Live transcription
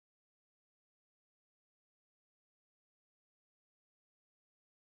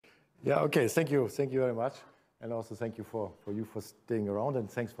Yeah, okay, thank you very much. And also thank you for staying around, and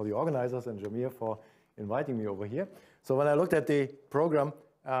thanks for the organizers and Jamir for inviting me over here. So when I looked at the program,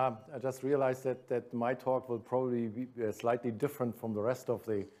 I just realized that my talk will probably be slightly different from the rest of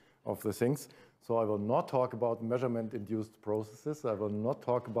the things. So I will not talk about measurement-induced processes. I will not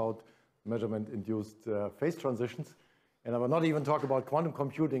talk about measurement-induced phase transitions. And I will not even talk about quantum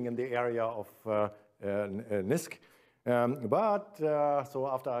computing in the area of NISC. So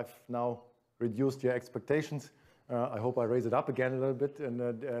after I've now reduced your expectations, I hope I raise it up again a little bit in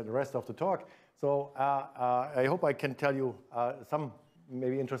the rest of the talk. So I hope I can tell you some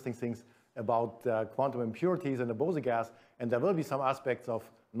maybe interesting things about quantum impurities in the Bose gas, and there will be some aspects of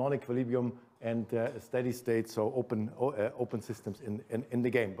non-equilibrium and steady state, so open systems in the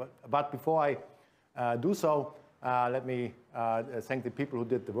game. But before I do so, let me thank the people who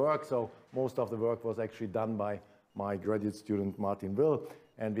did the work. So most of the work was actually done by my graduate student, Martin Will,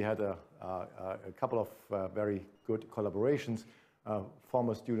 and we had a couple of very good collaborations.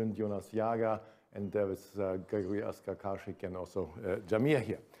 Former student, Jonas Jager, and there was Gregory Askarkashik and also Jamir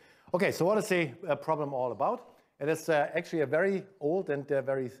here. Okay, so what is the problem all about? It is actually a very old and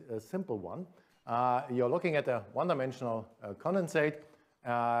very simple one. You're looking at a one-dimensional condensate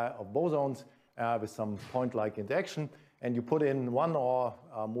of bosons with some point-like interaction, and you put in one or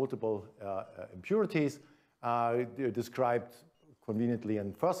multiple impurities described conveniently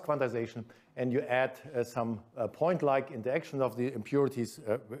in first quantization, and you add some point-like interaction of the impurities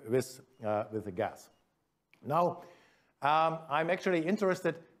with the gas. Now, I'm actually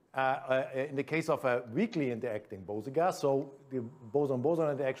interested in the case of a weakly interacting Bose gas, so the boson-boson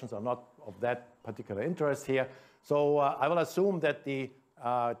interactions are not of that particular interest here. So I will assume that the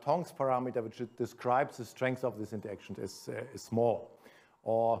Tonks parameter, which describes the strength of this interaction, is small.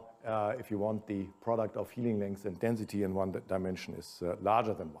 Or if you want, the product of healing length and density in one dimension is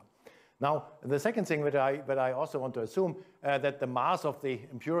larger than 1. Now, the second thing that I also want to assume that the mass of the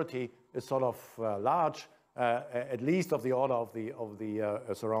impurity is sort of large, at least of the order of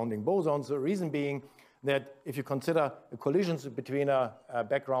the surrounding bosons. The reason being that if you consider collisions between a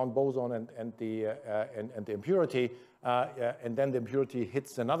background boson and the impurity, and then the impurity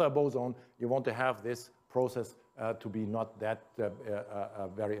hits another boson, you want to have this process to be not that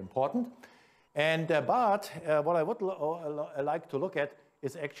very important. And but what I would like to look at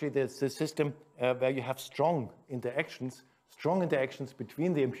is actually the system where you have strong interactions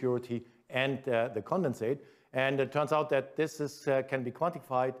between the impurity and the condensate. And it turns out that this can be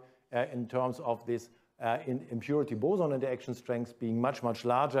quantified in terms of this impurity boson interaction strength being much, much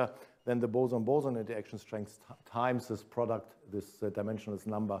larger than the boson-boson interaction strength times this product, this dimensionless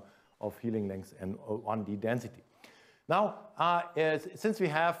number of healing lengths and 1D density. Now, since we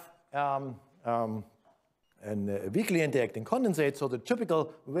have a weakly interacting condensate, so the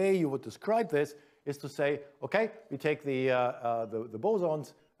typical way you would describe this is to say, okay, we take the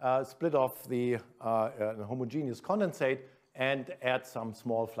bosons, split off the homogeneous condensate, and add some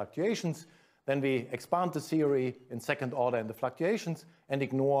small fluctuations. Then we expand the theory in second order in the fluctuations and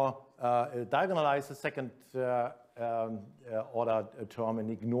ignore, diagonalize the second order term and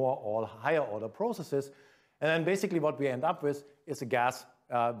ignore all higher order processes. And then basically what we end up with is a gas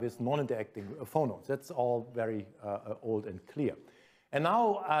with non-interacting phonons. That's all very old and clear. And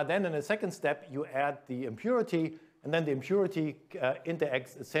now then in the second step, you add the impurity, and then the impurity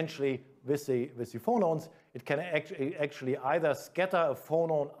interacts essentially with the phonons. It can actually either scatter a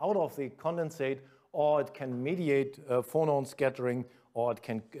phonon out of the condensate, or it can mediate phonon scattering, or it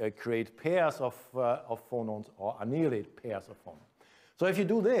can create pairs of phonons or annihilate pairs of phonons. So if you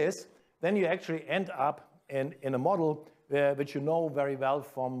do this, then you actually end up in a model which you know very well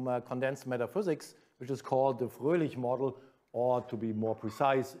from condensed matter physics, which is called the Fröhlich model, or to be more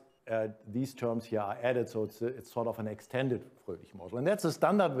precise, these terms here are added, so it's sort of an extended Fröhlich model. And that's a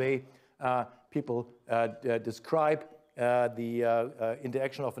standard way people describe the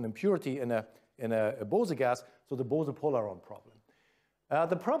interaction of an impurity in a Bose gas, so the Bose-Polaron problem.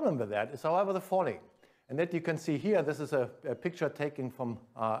 The problem with that is, however, the following. And that you can see here, this is a picture taken from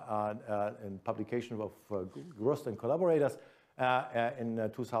in publication of Grust and collaborators in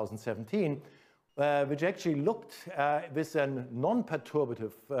 2017, which actually looked with a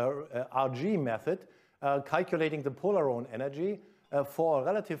non-perturbative RG method, calculating the Polaron energy for a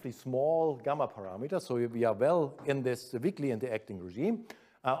relatively small gamma parameter. So we are well in this weakly interacting regime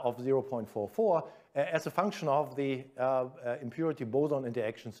of 0.44 as a function of the impurity boson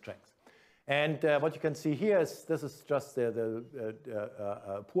interaction strength. And what you can see here is this is just the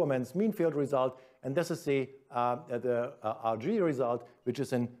poor man's mean field result, and this is the RG result, which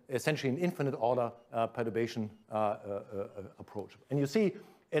is essentially an infinite order perturbation approach. And you see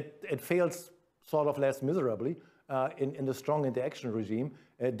it fails sort of less miserably in the strong interaction regime.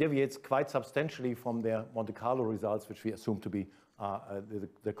 It deviates quite substantially from their Monte Carlo results, which we assume to be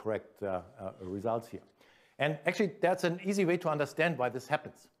the correct results here. And actually, that's an easy way to understand why this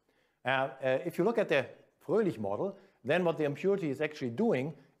happens. If you look at the Fröhlich model, then what the impurity is actually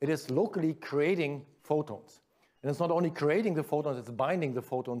doing, it is locally creating photons. And it's not only creating the photons, it's binding the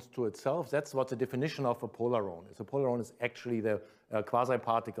photons to itself. That's what the definition of a polarone is. A polarone is actually the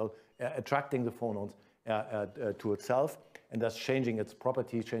quasi-particle attracting the photons to itself, and thus changing its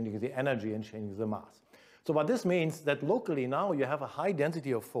properties, changing the energy, and changing the mass. So what this means that locally now you have a high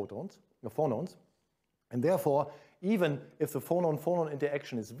density of photons, and therefore, even if the phonon-phonon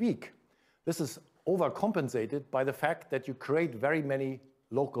interaction is weak, this is overcompensated by the fact that you create very many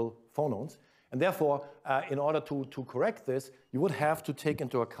local phonons. And therefore, in order to correct this, you would have to take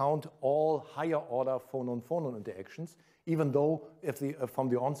into account all higher order phonon-phonon interactions, even though from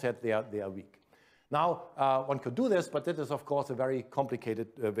the onset they are weak. Now, one could do this, but that is, of course, a very complicated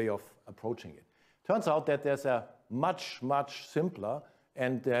way of approaching it. Turns out that there's a much, much simpler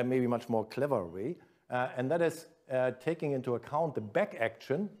and maybe much more clever way, and that is taking into account the back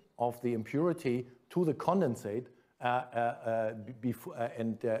action of the impurity to the condensate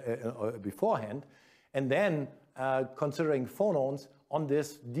beforehand, and then considering phonons on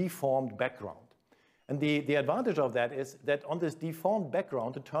this deformed background. And the advantage of that is that on this deformed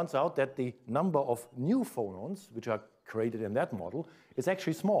background, it turns out that the number of new phonons, which are created in that model, is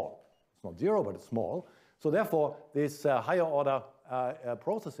actually small. It's not zero, but it's small. So therefore, these higher order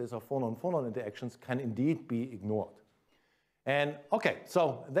processes of phonon-phonon interactions can indeed be ignored. And okay,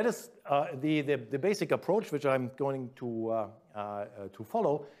 so that is the basic approach which I'm going to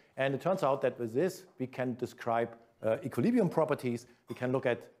follow. And it turns out that with this, we can describe equilibrium properties. We can look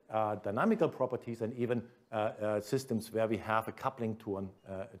at dynamical properties and even systems where we have a coupling to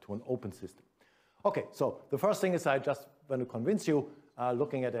an open system. Okay, so the first thing is I just want to convince you,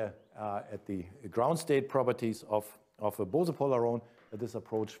 looking at the ground state properties of a Bose polarone, that this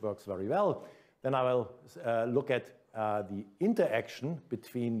approach works very well. Then I will look at the interaction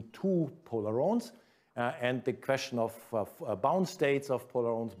between two polarones and the question of bound states of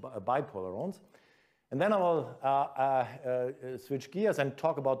polarones, bipolarones. And then I will switch gears and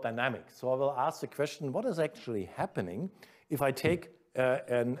talk about dynamics. So I will ask the question, what is actually happening if I take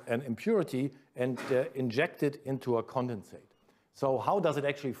an impurity and inject it into a condensate? So how does it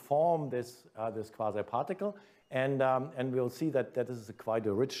actually form this quasi-particle? And we'll see that this is quite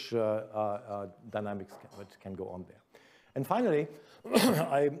a rich dynamics which can go on there. And finally,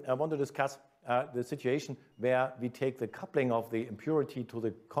 I want to discuss the situation where we take the coupling of the impurity to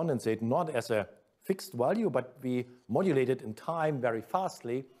the condensate not as a fixed value, but we modulate it in time very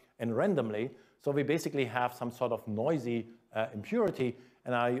fastly and randomly. So we basically have some sort of noisy impurity.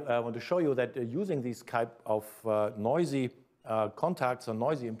 And I want to show you that using these type of noisy contacts or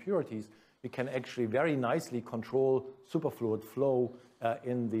noisy impurities, we can actually very nicely control superfluid flow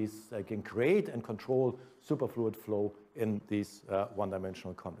in these, can create and control superfluid flow in these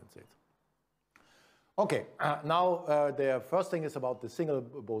one-dimensional condensates. Okay, now the first thing is about the single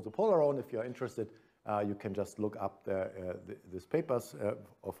Bose polarone. If you're interested, you can just look up these papers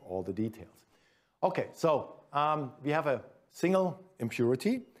of all the details. Okay, so we have a single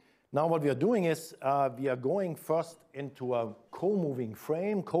impurity. Now what we are doing is we are going first into a co-moving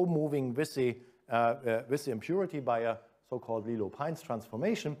frame, co-moving with the impurity by a so-called Lilo-Pines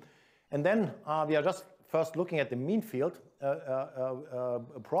transformation. And then we are just first looking at the mean field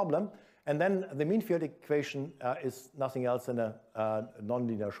problem. And then the mean field equation is nothing else than a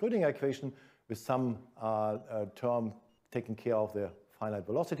nonlinear Schrödinger equation with some term taking care of the finite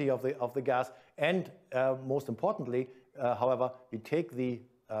velocity of the gas. And most importantly, however, we take the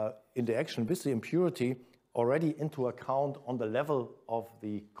interaction with the impurity already into account on the level of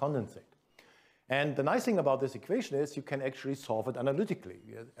the condensate. And the nice thing about this equation is you can actually solve it analytically.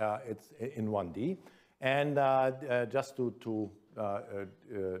 It's in 1D. And just to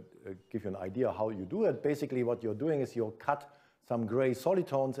give you an idea how you do it, basically what you're doing is you'll cut some gray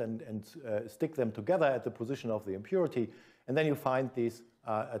solitones and stick them together at the position of the impurity. And then you find these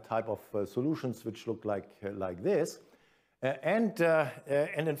type of solutions which look like this. And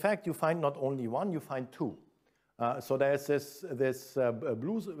in fact, you find not only one, you find two. So there's this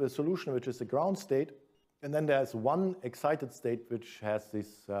blue solution, which is the ground state. And then there's one excited state, which has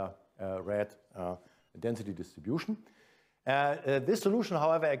this red density distribution. This solution,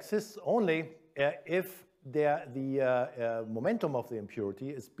 however, exists only if the momentum of the impurity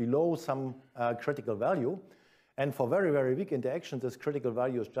is below some critical value. And for very, very weak interactions, this critical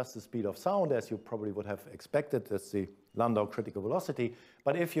value is just the speed of sound, as you probably would have expected. That's the Landau critical velocity.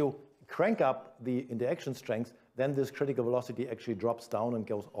 But if you crank up the interaction strength, then this critical velocity actually drops down and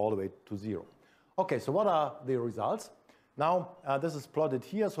goes all the way to 0. Okay, so what are the results? Now, this is plotted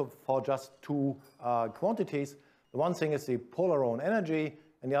here, so for just two quantities. The one thing is the Polaron energy,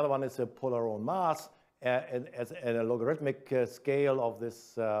 and the other one is the Polaron mass, as a logarithmic scale of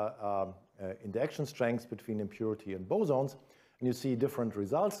this interaction strengths between impurity and bosons. And you see different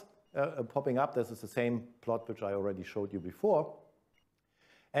results popping up. This is the same plot which I already showed you before.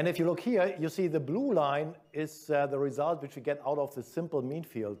 And if you look here, you see the blue line is the result which we get out of the simple mean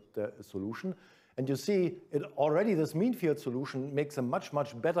field solution. And you see it already, this mean field solution makes a much,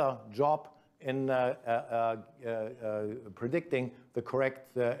 much better job in predicting the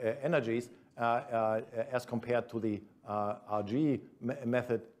correct energies as compared to the RG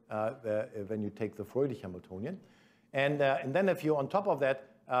method when you take the Fröhlich Hamiltonian. And then if you, on top of that,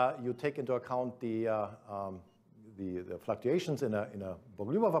 you take into account the fluctuations in a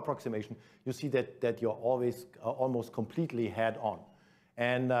Bogoliubov approximation, you see that you're always almost completely head-on.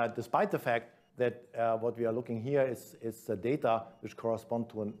 And despite the fact that what we are looking here is data which correspond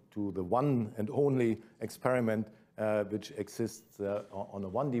to the one and only experiment which exists on a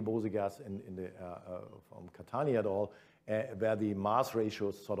 1D Bose gas from Catani et al., where the mass ratio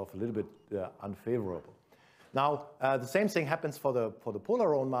is sort of a little bit unfavorable. Now, the same thing happens for the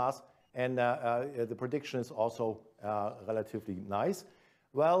Polaron mass, and the prediction is also relatively nice.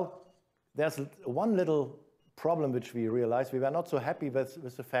 Well, there's one little problem which we realized. We were not so happy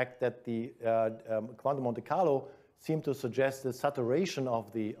with the fact that the quantum Monte Carlo seemed to suggest the saturation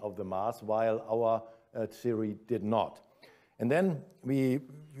of the mass, while our theory did not. And then we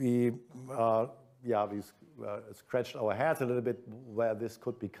scratched our heads a little bit where this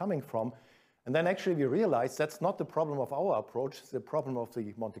could be coming from. And then actually we realized that's not the problem of our approach, it's the problem of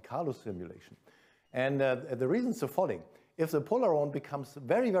the Monte Carlo simulation. And the reason is the following. If the Polaron becomes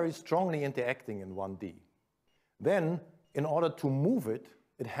very, very strongly interacting in 1D, then in order to move it,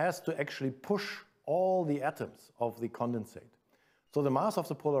 it has to actually push all the atoms of the condensate. So the mass of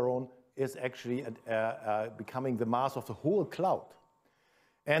the Polaron is actually becoming the mass of the whole cloud.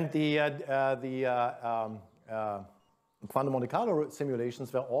 And the quantum Monte Carlo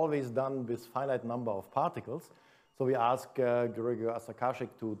simulations were always done with finite number of particles. So we asked Gregor Asakashik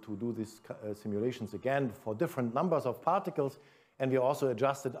to do these simulations again for different numbers of particles. And we also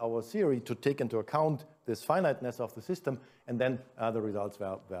adjusted our theory to take into account this finiteness of the system. And then the results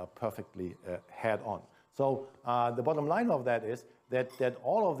were perfectly head-on. So the bottom line of that is that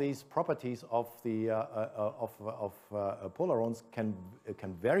all of these properties of the Polarons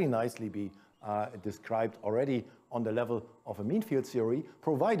can very nicely be described already on the level of a mean field theory,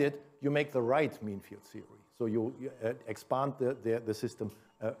 provided you make the right mean field theory. So you expand the system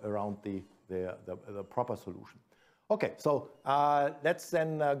around the proper solution. Okay, so let's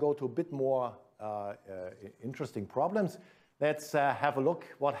then go to a bit more interesting problems. Let's have a look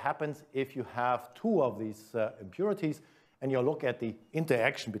what happens if you have two of these impurities and you look at the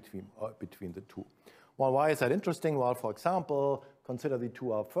interaction between the two. Well, why is that interesting? Well, for example, consider the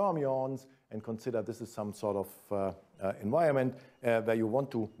two are fermions and consider this is some sort of environment where you want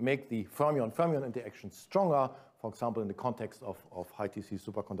to make the fermion-fermion interaction stronger. For example, in the context of high TC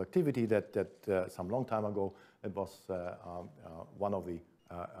superconductivity that some long time ago, it was one of the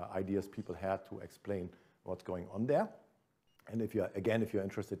ideas people had to explain what's going on there. And if you're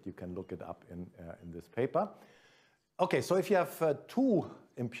interested, you can look it up in this paper. Okay, so if you have two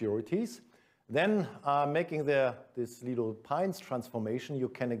impurities, then making this Lido-Pines transformation, you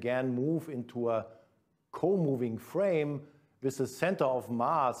can again move into a co-moving frame with the center of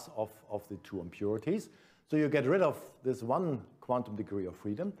mass of the two impurities. So you get rid of this one quantum degree of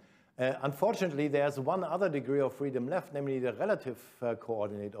freedom. Unfortunately, there's one other degree of freedom left, namely the relative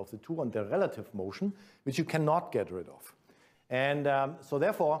coordinate of the two and the relative motion, which you cannot get rid of. And so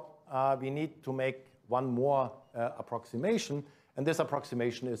therefore, we need to make one more approximation. And this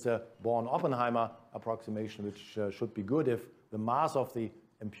approximation is a Born-Oppenheimer approximation, which should be good if the mass of the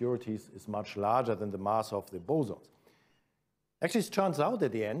impurities is much larger than the mass of the bosons. Actually, it turns out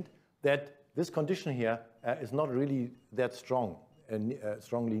at the end that this condition here is not really that strong and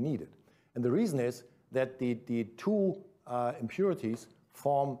strongly needed. And the reason is that the two impurities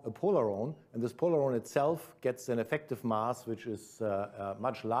form a polaron, and this polaron itself gets an effective mass which is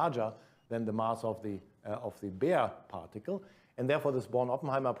much larger than the mass of the bare particle. And therefore, this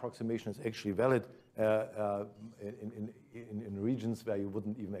Born-Oppenheimer approximation is actually valid in regions where you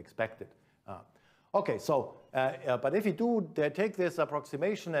wouldn't even expect it. Okay, so, but if you do take this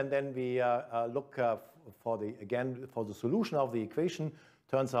approximation and then we look for the solution of the equation.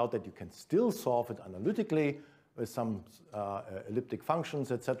 Turns out that you can still solve it analytically with some elliptic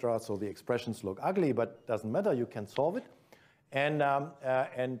functions, etc. So the expressions look ugly, but doesn't matter. You can solve it. And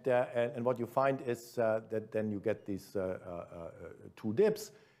what you find is that then you get these two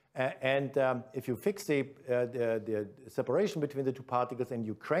dips. If you fix the separation between the two particles and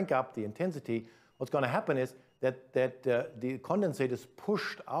you crank up the intensity, what's going to happen is that the condensate is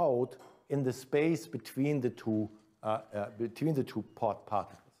pushed out in the space between the two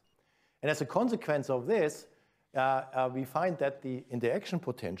particles. And as a consequence of this, we find that the interaction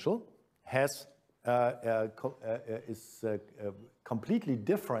potential is completely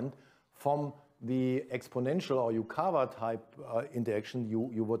different from the exponential or Yukawa type interaction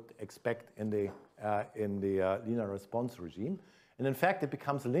you would expect in the linear response regime. And in fact, it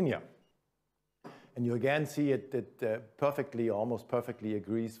becomes linear. And you again see it perfectly, almost perfectly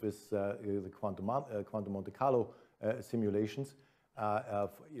agrees with the quantum Monte Carlo simulations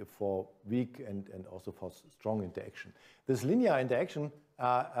for weak and also for strong interaction. This linear interaction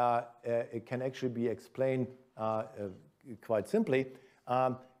it can actually be explained quite simply.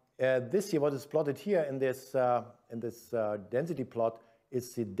 This here, what is plotted here in this density plot,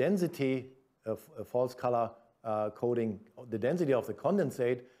 is the density of false color coding, the density of the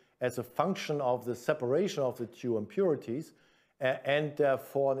condensate as a function of the separation of the two impurities and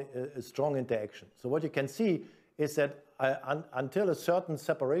for a strong interaction. So what you can see is that until a certain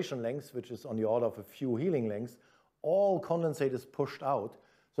separation length, which is on the order of a few Healing lengths, all condensate is pushed out.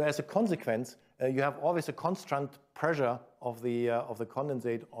 So as a consequence, you have always a constant pressure of the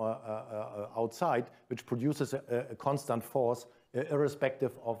condensate outside, which produces a constant force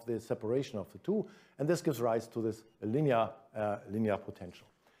irrespective of the separation of the two. And this gives rise to this linear potential.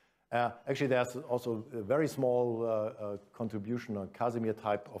 Actually, there's also a very small contribution on Casimir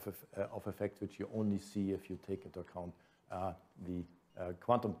type of effect, which you only see if you take into account the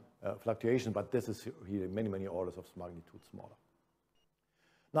quantum fluctuation, but this is here many, many orders of magnitude smaller.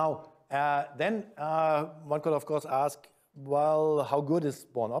 Now, then one could, of course, ask, well, how good is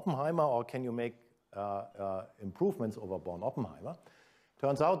Born-Oppenheimer, or can you make improvements over Born-Oppenheimer?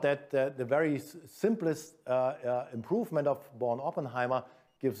 Turns out that the very simplest improvement of Born-Oppenheimer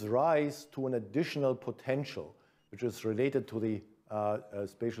gives rise to an additional potential, which is related to the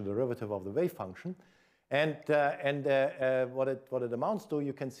spatial derivative of the wave function. And what it amounts to,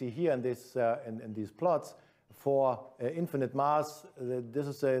 you can see here in these plots. For infinite mass, this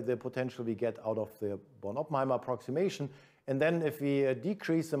is the potential we get out of the Born-Oppenheimer approximation. And then if we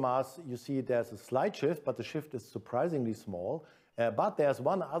decrease the mass, you see there's a slight shift, but the shift is surprisingly small. But there's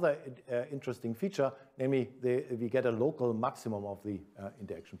one other interesting feature, namely we get a local maximum of the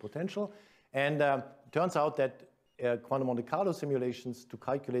interaction potential. And turns out that quantum Monte Carlo simulations to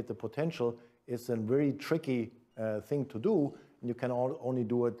calculate the potential is a very tricky thing to do. And you can only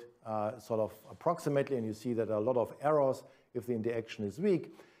do it sort of approximately, and you see that there are a lot of errors if the interaction is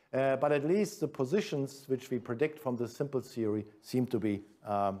weak. But at least the positions which we predict from the simple theory seem to be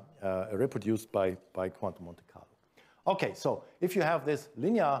reproduced by quantum Monte Carlo. Okay, so if you have this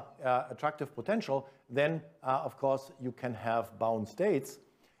linear attractive potential, then of course you can have bound states,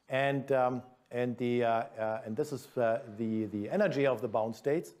 and this is the energy of the bound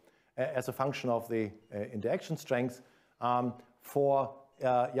states as a function of the interaction strengths for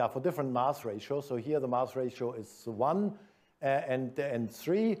different mass ratios. So here the mass ratio is 1 and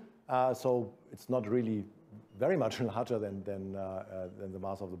 3, so it's not really very much larger than the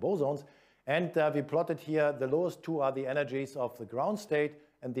mass of the bosons. And we plotted here the lowest two are the energies of the ground state,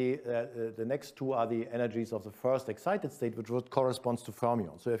 and the next two are the energies of the first excited state, which would corresponds to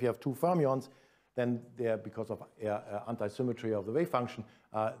fermions. So if you have two fermions, then because of anti-symmetry of the wave function,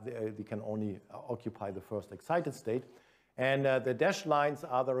 they can only occupy the first excited state. And the dashed lines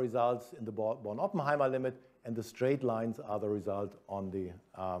are the results in the Born-Oppenheimer limit, and the straight lines are the result on the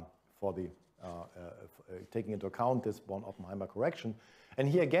taking into account this Born-Oppenheimer correction. And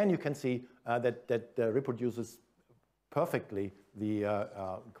here again, you can see that reproduces perfectly the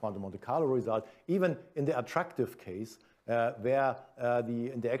quantum Monte Carlo result, even in the attractive case, where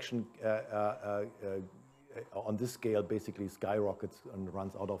the interaction on this scale basically skyrockets and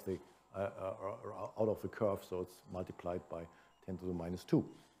runs out of the curve, so it's multiplied by 10 to the minus 2.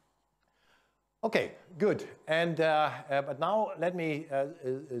 Okay, good. And but now let me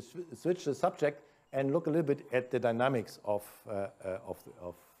switch the subject and look a little bit at the dynamics of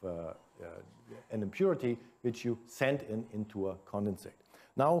an impurity which you send into a condensate.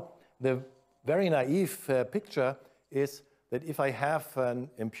 Now, the very naive picture is that if I have an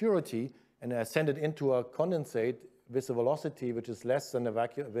impurity and I send it into a condensate with a velocity which is less than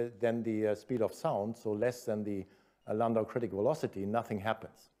the speed of sound, so less than the Landau critical velocity, nothing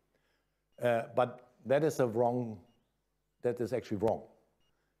happens. But that is actually wrong.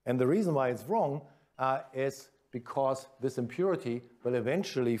 And the reason why it's wrong is because this impurity will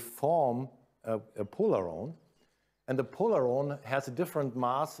eventually form a polaron, and the polaron has a different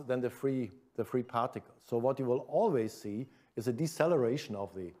mass than the free particle. So what you will always see is a deceleration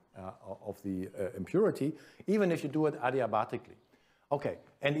of the impurity, even if you do it adiabatically. Okay,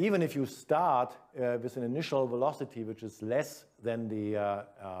 and even if you start with an initial velocity which is less than the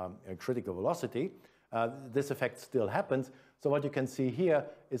critical velocity, this effect still happens. So what you can see here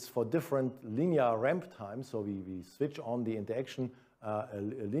is for different linear ramp times, so we switch on the interaction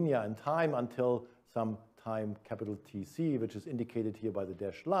linear in time until some time capital TC, which is indicated here by the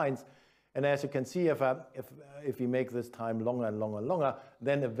dashed lines. And as you can see, if we make this time longer and longer and longer,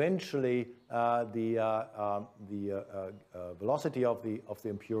 then eventually the velocity of the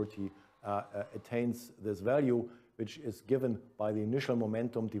impurity attains this value, which is given by the initial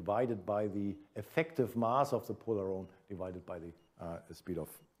momentum divided by the effective mass of the polaron divided by the speed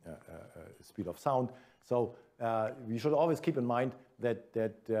of sound. So we should always keep in mind that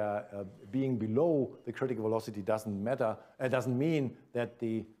being below the critical velocity doesn't matter. It doesn't mean that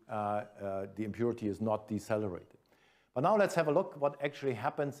the impurity is not decelerated. But now let's have a look what actually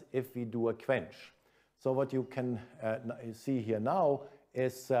happens if we do a quench. So what you can see here now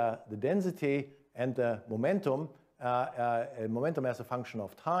is the density and the momentum, momentum as a function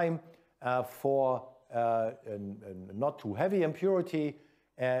of time for a not too heavy impurity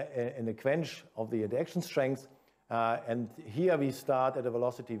in a quench of the interaction strength. And here we start at a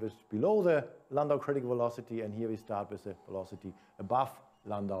velocity which is below the Landau critical velocity, and here we start with a velocity above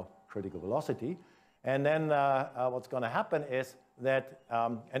Landau critical velocity. And then what's going to happen is that,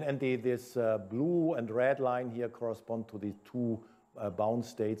 this blue and red line here correspond to the two bound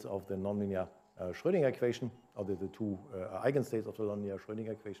states of the nonlinear Schrödinger equation, or the two eigenstates of the nonlinear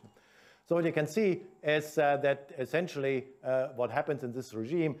Schrödinger equation. So what you can see is that essentially what happens in this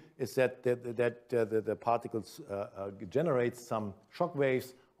regime is that the particles generate some shock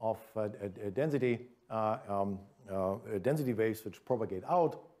waves of density waves which propagate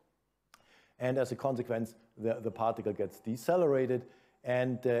out. And as a consequence, the particle gets decelerated.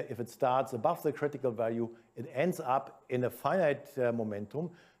 And if it starts above the critical value, it ends up in a finite momentum,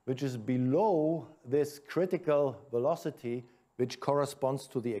 which is below this critical velocity, which corresponds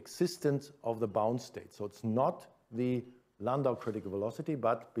to the existence of the bound state. So it's not the Landau critical velocity,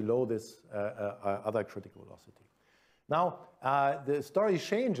 but below this other critical velocity. Now, the story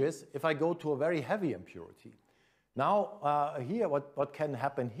changes if I go to a very heavy impurity. Now, here, what can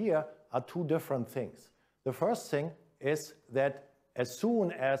happen here are two different things. The first thing is that as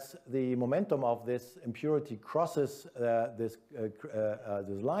soon as the momentum of this impurity crosses this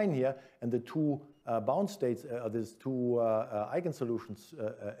line here, and the two bound states, these two eigensolutions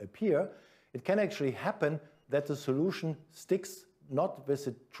appear, it can actually happen that the solution sticks not with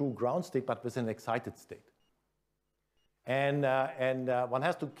a true ground state, but with an excited state. And one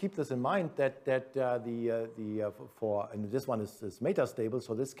has to keep this in mind that and this one is metastable,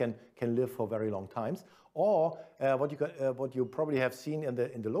 so this can live for very long times. Or what you probably have seen in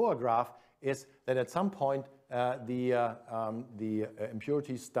the lower graph is that at some point the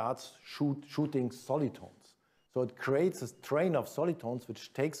impurity starts shooting solitones. So it creates a train of solitones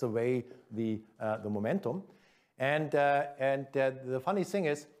which takes away the momentum. And the funny thing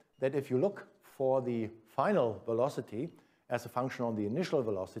is that if you look for the final velocity as a function on the initial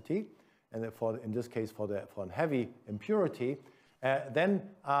velocity, and in this case for a heavy impurity, then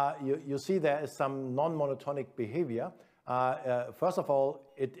you see there is some non-monotonic behavior. First of all,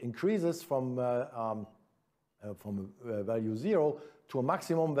 it increases from value 0 to a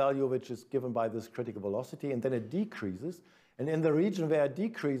maximum value, which is given by this critical velocity, and then it decreases. And in the region where it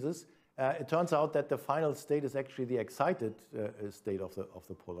decreases, it turns out that the final state is actually the excited state of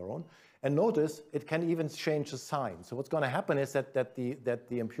the polaron. And notice it can even change the sign. So what's going to happen is that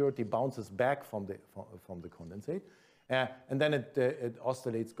the impurity bounces back from the condensate, and then it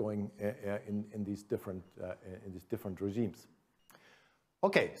oscillates going in these different regimes.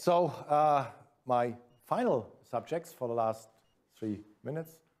 Okay, so my final subjects for the last 4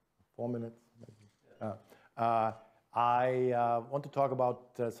 minutes, maybe. I want to talk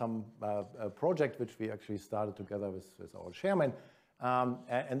about some project which we actually started together with our chairman.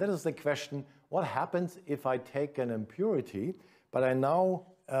 And that is the question, what happens if I take an impurity, but I now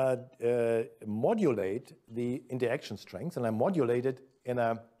modulate the interaction strength, and I modulate it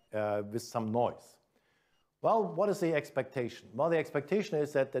with some noise? Well, what is the expectation? Well, the expectation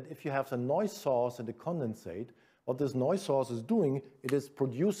is that if you have a noise source in the condensate, what this noise source is doing, it is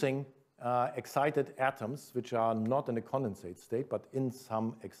producing excited atoms, which are not in a condensate state, but in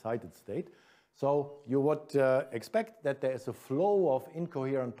some excited state. So you would expect that there is a flow of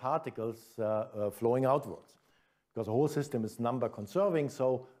incoherent particles flowing outwards, because the whole system is number conserving.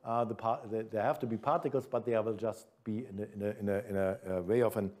 So there have to be particles, but they will just be in a way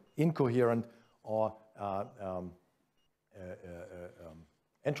of an incoherent or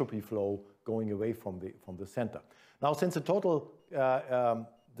entropy flow going away from the center. Now, since the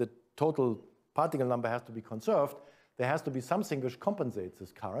total particle number has to be conserved, there has to be something which compensates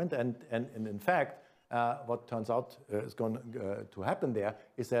this current. And in fact, what turns out is going to happen there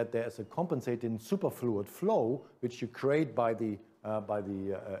is that there is a compensating superfluid flow which you create by the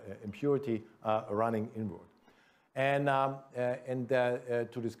impurity running inward. And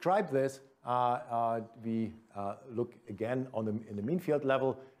to describe this, we look again in the mean field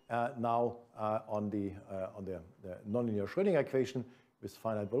level now on the nonlinear Schrödinger equation with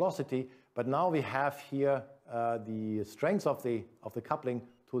finite velocity. But now we have here the strength of the coupling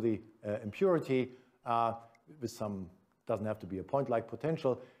to the impurity with some, doesn't have to be a point-like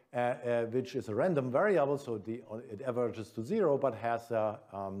potential, which is a random variable, so it averages to 0, but has a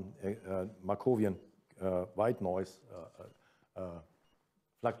Markovian white noise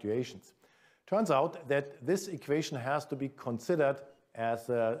fluctuations. Turns out that this equation has to be considered as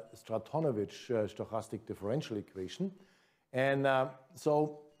a Stratonovich stochastic differential equation. And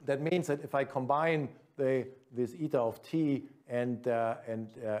so that means that if I combine this eta of t and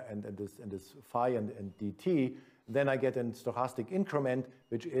this phi and dt, then I get a stochastic increment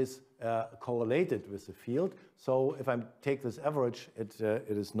which is correlated with the field. So if I take this average, it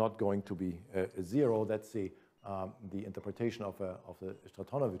is not going to be a 0. That's the interpretation of the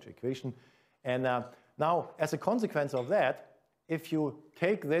Stratonovich equation. And now, as a consequence of that, if you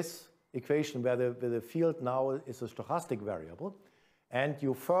take this equation where the field now is a stochastic variable, and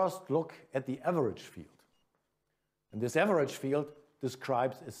you first look at the average field, and this average field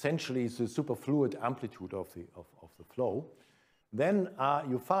describes essentially the superfluid amplitude of the flow, then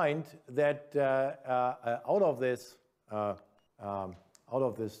you find that out of this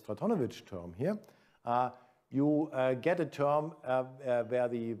Stratonovich term here, you get a term where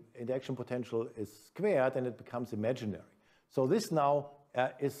the interaction potential is squared and it becomes imaginary. So this now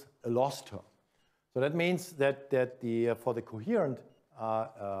is a loss term. So that means that for the coherent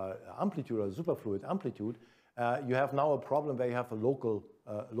amplitude or superfluid amplitude, you have now a problem where you have a local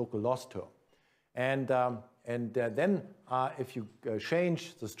loss term. And then if you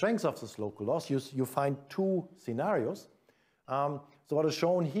change the strength of this local loss, you find two scenarios. So what is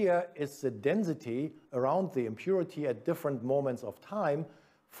shown here is the density around the impurity at different moments of time.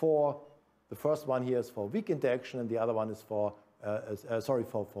 For the first one here is for weak interaction, and the other one is for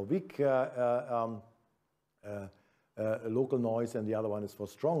weak local noise, and the other one is for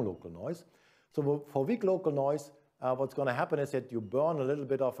strong local noise. So for weak local noise, what's going to happen is that you burn a little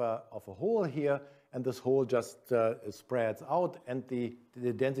bit of a hole here, and this hole just spreads out, and the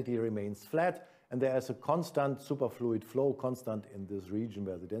density remains flat. And there is a constant superfluid flow constant in this region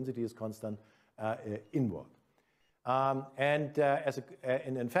where the density is constant inward. And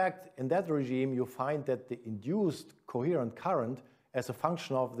in fact, in that regime, you find that the induced coherent current, as a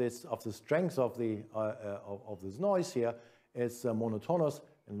function of the strength of this noise here, is monotonous,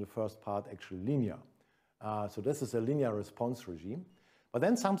 and the first part actually linear. So this is a linear response regime. But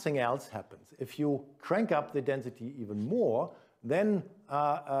then something else happens. If you crank up the density even more, then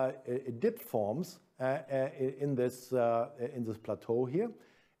a dip forms in this plateau here.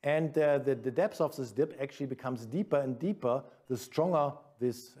 And the depth of this dip actually becomes deeper and deeper the stronger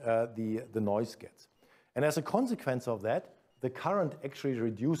the noise gets. And as a consequence of that, the current actually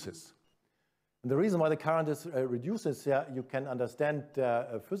reduces. And the reason why the current reduces, you can understand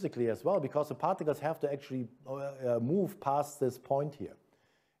physically as well, because the particles have to actually move past this point here.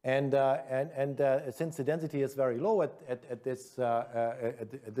 And since the density is very low at this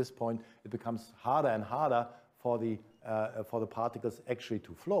point, it becomes harder and harder for the particles actually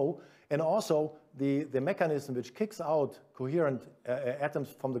to flow. And also, the mechanism which kicks out coherent atoms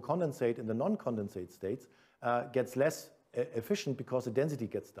from the condensate in the non-condensate states gets less efficient because the density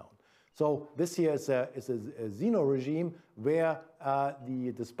gets down. So this here is a Zeno regime where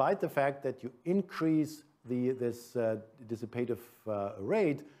despite the fact that you increase this dissipative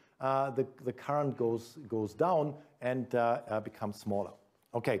rate, the current goes down and becomes smaller.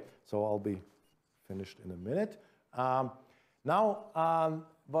 Okay, so I'll be finished in a minute. Now,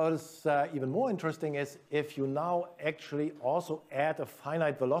 what is even more interesting is if you now actually also add a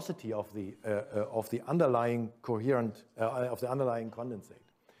finite velocity of the underlying coherent of the underlying condensate.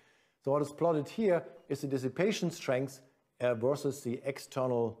 So what is plotted here is the dissipation strength versus the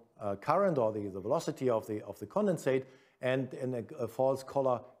external current, or the velocity of the condensate, and in a false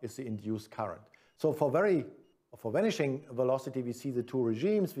color is the induced current. So for vanishing velocity, we see the two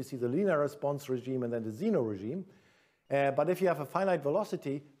regimes. We see the linear response regime and then the Zeno regime. But if you have a finite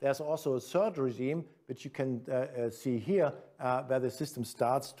velocity, there's also a third regime, which you can see here, where the system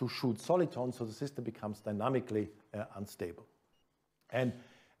starts to shoot solitons, so the system becomes dynamically unstable. And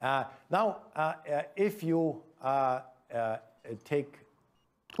now, if you take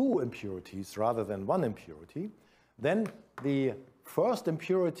two impurities rather than one impurity, then the first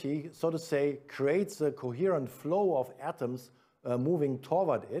impurity, so to say, creates a coherent flow of atoms moving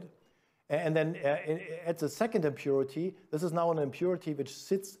toward it. And then at the second impurity, this is now an impurity which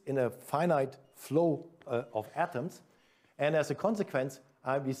sits in a finite flow of atoms. And as a consequence,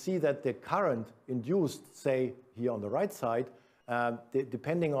 we see that the current induced, say, here on the right side,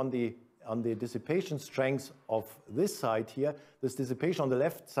 depending on the dissipation strength of this side here, this dissipation on the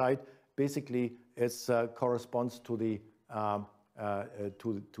left side basically corresponds to the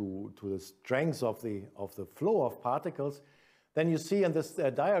strength of the flow of particles. Then you see in this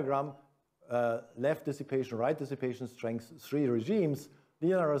diagram, left dissipation, right dissipation strength, three regimes: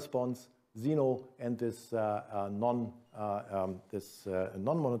 linear response, Zeno, and this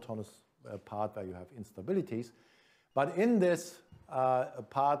non-monotonous part where you have instabilities. But in this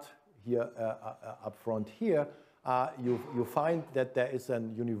part here, up front here, you find that there is a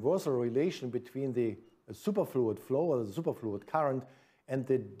universal relation between the superfluid flow, or the superfluid current, and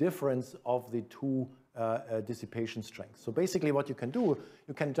the difference of the two dissipation strengths. So basically what you can do,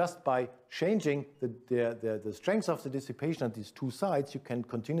 you can just by changing the strength of the dissipation at these two sides, you can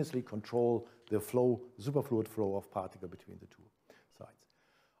continuously control the flow, superfluid flow of particle between the two sides.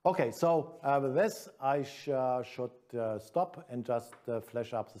 Okay, so with this, I should stop and just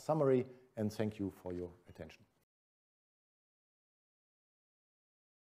flash up the summary, and thank you for your attention.